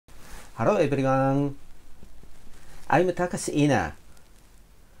Hello everyone, I'm Takashi Ina.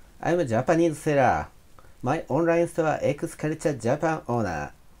 I'm a Japanese seller. My online store ExcultureJapan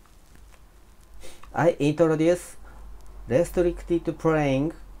owner. I introduce restricted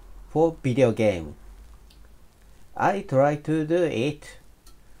playing for video game. I try to do it.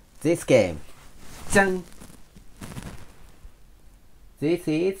 This game. Jan! This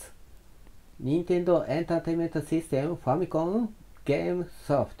is Nintendo Entertainment System Famicom Game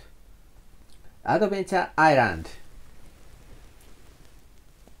Soft Adventure Island.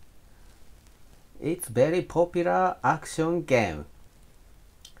 It's very popular action game.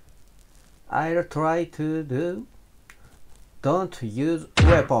 I'll try to do. Don't use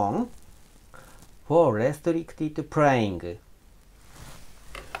weapon for restricted playing.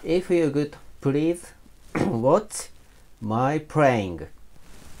 If you good, please watch my playing.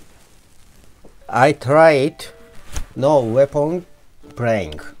 I tried no weapon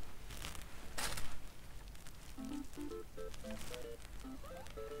playing.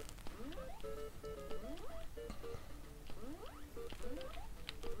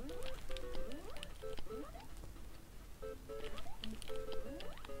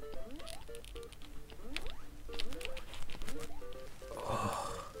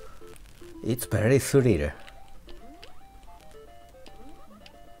 It's very thrilling.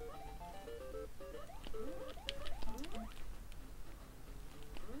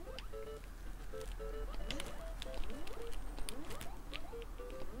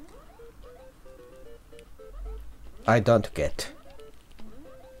 I don't get.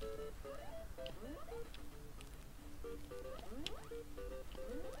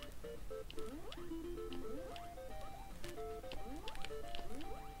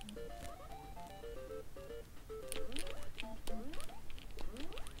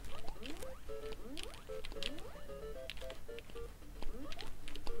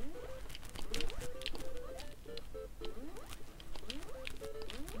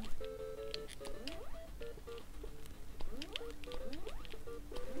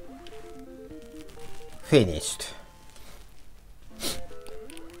 Finished.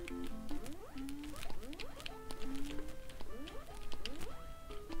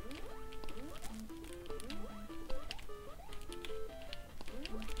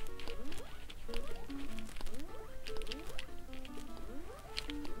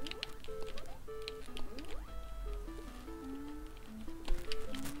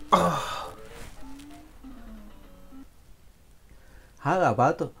 How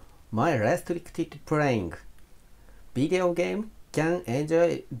about my restricted playing? Video game can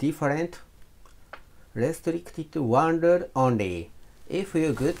enjoy different restricted one rule only. If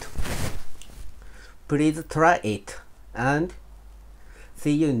you good, please try it and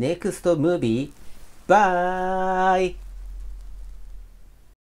see you next movie. Bye!